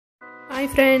Hi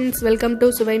friends, welcome to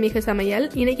Suvaimigu SAMAYAL.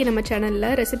 இன்னைக்கு நம்ம சேனல்ல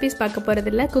ரெசிபீஸ் பார்க்க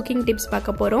போறதில்ல, குக்கிங் டிப்ஸ்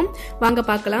பார்க்க போறோம். வாங்க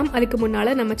பார்க்கலாம். அதுக்கு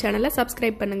முன்னால நம்ம சேனலை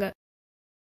சப்ஸ்கிரைப் பண்ணுங்க.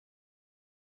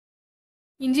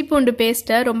 இஞ்சி பூண்டு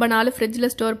பேஸ்ட்டை ரொம்ப நாள் ஃப்ரிட்ஜ்ல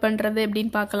ஸ்டோர் பண்றது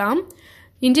எப்படின்னு பார்க்கலாம்.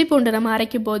 இஞ்சி பூண்டு நம்ம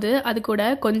அரைக்கும் போது அது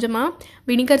கூட கொஞ்சமா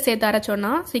வினிகர் சேர்த்து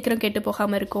அரைச்சோம்னா சீக்கிரம் கெட்டு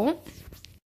போகாம இருக்கும்.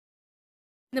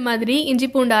 இந்த மாதிரி இஞ்சி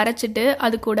பூண்டு அரைச்சிட்டு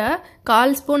அது கூட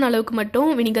 1/4 ஸ்பூன் அளவுக்கு மட்டும்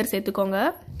வினிகர் சேர்த்துக்கோங்க.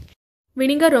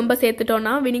 வினிகர் ரொம்ப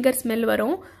சேர்த்துட்டோன்னா வினிகர் ஸ்மெல்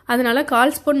வரும். அதனால 1/4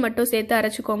 ஸ்பூன் மட்டும் சேர்த்து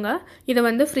அரைச்சிக்கோங்க. இதை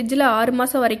ஃப்ரிட்ஜில் 6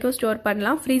 மாதம் வரைக்கும் ஸ்டோர்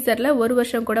பண்ணலாம். ஃப்ரீசரில் 1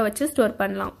 வருஷம் கூட வச்சு ஸ்டோர்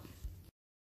பண்ணலாம்.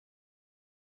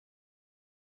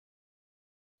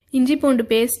 இஞ்சி பூண்டு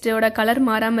பேஸ்ட்டோட கலர்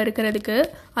மாறாமல் இருக்கிறதுக்கு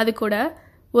அது கூட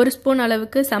 1 ஸ்பூன்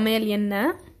அளவுக்கு சமையல்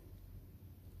எண்ணெய்,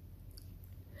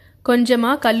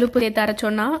 கொஞ்சமாக கல்லுப்பு சேர்த்து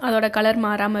அரைச்சோன்னா அதோட கலர்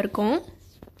மாறாமல் இருக்கும்.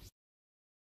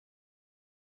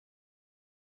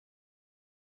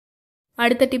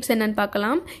 அடுத்த டிப்ஸ் என்னன்னு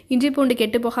பார்க்கலாம். இஞ்சி பூண்டு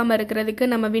கெட்டு போகாமல் இருக்கிறதுக்கு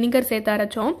நம்ம வினிகர் சேர்த்து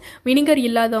அரைச்சோம். வினிகர்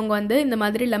இல்லாதவங்க இந்த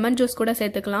மாதிரி லெமன் ஜூஸ் கூட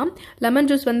சேர்த்துக்கலாம். லெமன்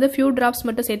ஜூஸ் ஃபியூ டிராப்ஸ்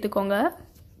மட்டும் சேர்த்துக்கோங்க.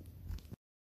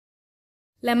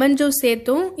 லெமன் ஜூஸ்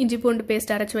சேர்த்தும் இஞ்சி பூண்டு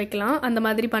பேஸ்ட் அரைச்சி வைக்கலாம். அந்த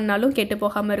மாதிரி பண்ணாலும் கெட்டு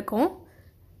போகாமல் இருக்கும்.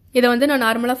 இதை நான்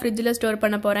நார்மலாக ஃப்ரிட்ஜில் ஸ்டோர்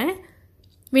பண்ண போகிறேன்.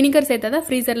 வினிகர் சேர்த்ததை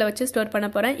ஃப்ரீசரில் வச்சு ஸ்டோர் பண்ண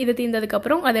போகிறேன். இது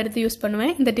தீர்ந்ததுக்கப்புறம் அதை எடுத்து யூஸ்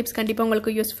பண்ணுவேன். இந்த டிப்ஸ் கண்டிப்பாக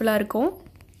உங்களுக்கு யூஸ்ஃபுல்லாக இருக்கும்.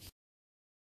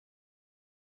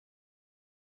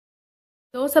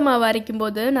 தோசை மாவு அரைக்கும்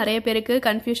போது நிறைய பேருக்கு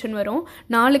கன்ஃபியூஷன் வரும்.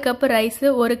 4 கப்பு ரைஸு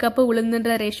 1 கப்பு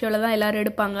உளுந்துன்ற ரேஷியோவில் தான் எல்லாரும்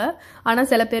எடுப்பாங்க. ஆனால்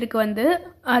சில பேருக்கு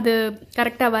அது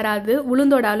கரெக்டாக வராது.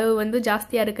 உளுந்தோட அளவு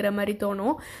ஜாஸ்தியாக இருக்கிற மாதிரி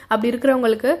தோணும். அப்படி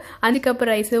இருக்கிறவங்களுக்கு 5 கப்பு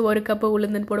ரைஸு 1 கப்பு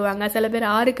உளுந்துன்னு போடுவாங்க. சில பேர்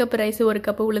 6 கப்பு ரைஸு 1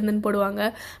 கப்பு உளுந்துன்னு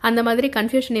போடுவாங்க. அந்த மாதிரி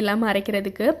கன்ஃபியூஷன் இல்லாமல்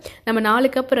அரைக்கிறதுக்கு நம்ம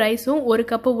 4 கப்பு ரைஸும்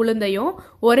 1 கப்பு உளுந்தையும்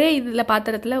ஒரே இதில்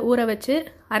பாத்திரத்தில் ஊற வச்சு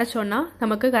அரைச்சோன்னா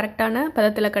நமக்கு கரெக்டான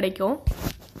பதத்தில் கிடைக்கும்.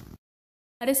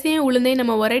 அரிசியும் உளுந்தையும்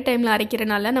நம்ம ஒரே டைமில்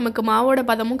அரைக்கிறனால நமக்கு மாவோட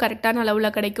பதமும் கரெக்டான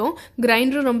அளவில் கிடைக்கும்.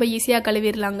 கிரைண்டரும் ரொம்ப ஈஸியாக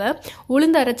கழுவிடலாங்க.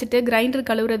 உளுந்து அரைச்சிட்டு கிரைண்டர்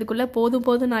கழுவுறதுக்குள்ளே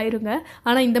போதும்னு ஆயிருங்க.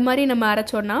 ஆனால் இந்த மாதிரி நம்ம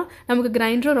அரைச்சோன்னா நமக்கு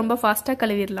கிரைண்டரும் ரொம்ப ஃபாஸ்ட்டாக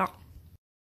கழுவிடலாம்.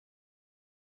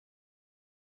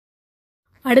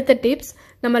 அடுத்த டிப்ஸ்,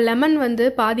 நம்ம லெமன்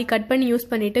பாதி கட் பண்ணி யூஸ்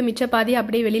பண்ணிவிட்டு மிச்ச பாதி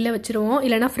அப்படியே வெளியில் வச்சுருவோம்.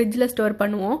 இல்லைனா ஃப்ரிட்ஜில் ஸ்டோர்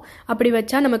பண்ணுவோம். அப்படி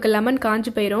வச்சா நமக்கு லெமன்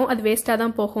காஞ்சு போயிடும். அது வேஸ்ட்டாக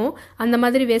தான் போகும். அந்த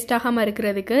மாதிரி வேஸ்ட் ஆகாமல்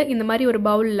இருக்கிறதுக்கு இந்த மாதிரி ஒரு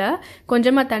பவுலில்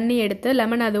கொஞ்சமாக தண்ணி எடுத்து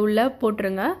லெமன் அது உள்ளே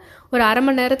போட்டுருங்க. ஒரு அரை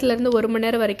மணி நேரத்துலேருந்து 1 மணி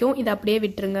நேரம் வரைக்கும் இதை அப்படியே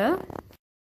விட்டுருங்க.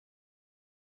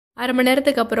 அரை மணி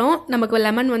நேரத்துக்கு அப்புறம் நமக்கு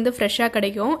லெமன் ஃப்ரெஷ்ஷாக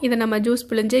கிடைக்கும். இதை நம்ம ஜூஸ்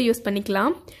பிழிஞ்சு யூஸ்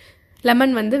பண்ணிக்கலாம்.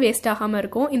 லெமன் வேஸ்ட் ஆகாமல்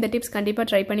இருக்கும். இந்த டிப்ஸ் கண்டிப்பாக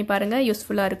ட்ரை பண்ணி பாருங்கள்.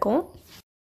 யூஸ்ஃபுல்லாக இருக்கும்.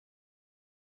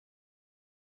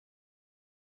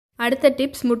 அடுத்த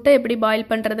டிப்ஸ், முட்டை எப்படி பாயில்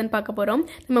பண்ணுறதுன்னு பார்க்க போகிறோம்.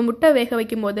 நம்ம முட்டை வேக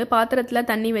வைக்கும் போது பாத்திரத்தில்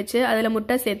தண்ணி வச்சு அதில்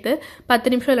முட்டை சேர்த்து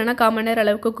 10 நிமிஷம் இல்லைனா 1/4 மணி நேரம்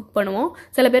அளவுக்கு குக் பண்ணுவோம்.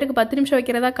 சில பேருக்கு 10 நிமிஷம்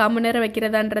வைக்கிறதா 1/4 மணி நேரம்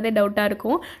வைக்கிறதான்றதே டவுட்டாக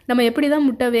இருக்கும். நம்ம எப்படி தான்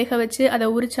முட்டை வேக வச்சு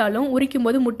அதை உரிச்சாலும் உரிக்கும்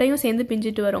போது முட்டையும் சேர்ந்து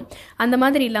பிஞ்சிட்டு வரும். அந்த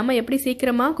மாதிரி இல்லாமல் எப்படி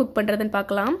சீக்கிரமாக குக் பண்ணுறதுன்னு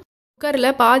பார்க்கலாம்.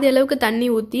 குக்கரில் பாதி அளவுக்கு தண்ணி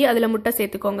ஊற்றி அதில் முட்டை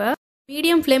சேர்த்துக்கோங்க.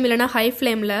 மீடியம் ஃப்ளேம் இல்லைனா ஹை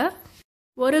ஃப்ளேமில்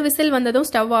ஒரு விசில் வந்ததும்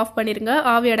ஸ்டவ் ஆஃப் பண்ணிடுங்க.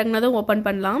 ஆவி அடங்கினதும் ஓப்பன்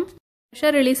பண்ணலாம்.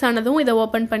 ப்ரெஷர் ரிலீஸ் ஆனதும் இதை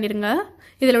ஓப்பன் பண்ணிடுங்க.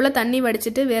 இதில் உள்ள தண்ணி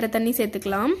வடிச்சிட்டு வேறு தண்ணி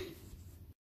சேர்த்துக்கலாம்.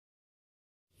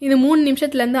 இது 3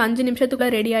 நிமிஷத்துலேருந்து 5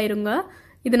 நிமிஷத்துக்குள்ளே ரெடி ஆயிருங்க.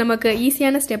 இது நமக்கு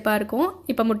ஈஸியான ஸ்டெப்பாக இருக்கும்.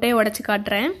 இப்போ முட்டையை உடச்சி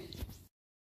காட்டுறேன்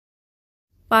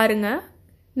பாருங்கள்.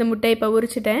 இந்த முட்டையை இப்போ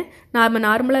உரிச்சிட்டேன்.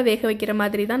 நார்மலாக வேக வைக்கிற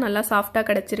மாதிரி தான் நல்லா சாஃப்டாக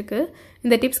கிடச்சிருக்கு.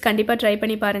 இந்த டிப்ஸ் கண்டிப்பாக ட்ரை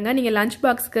பண்ணி பாருங்கள். நீங்கள் லஞ்ச்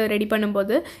பாக்ஸ்க்கு ரெடி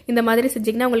பண்ணும்போது இந்த மாதிரி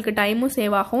செஞ்சிங்கன்னா உங்களுக்கு டைமும்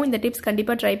சேவ் ஆகும். இந்த டிப்ஸ்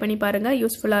கண்டிப்பாக ட்ரை பண்ணி பாருங்கள்.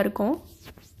 யூஸ்ஃபுல்லாக இருக்கும்.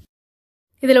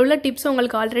 இதில் உள்ள டிப்ஸ்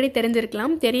உங்களுக்கு ஆல்ரெடி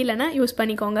தெரிஞ்சிருக்கலாம். தெரியலனா யூஸ்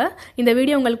பண்ணிக்கோங்க. இந்த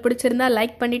வீடியோ உங்களுக்கு பிடிச்சிருந்தா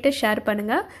லைக் பண்ணிவிட்டு ஷேர்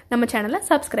பண்ணுங்கள். நம்ம சேனலை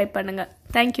சப்ஸ்கிரைப் பண்ணுங்கள்.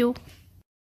 தேங்க்யூ.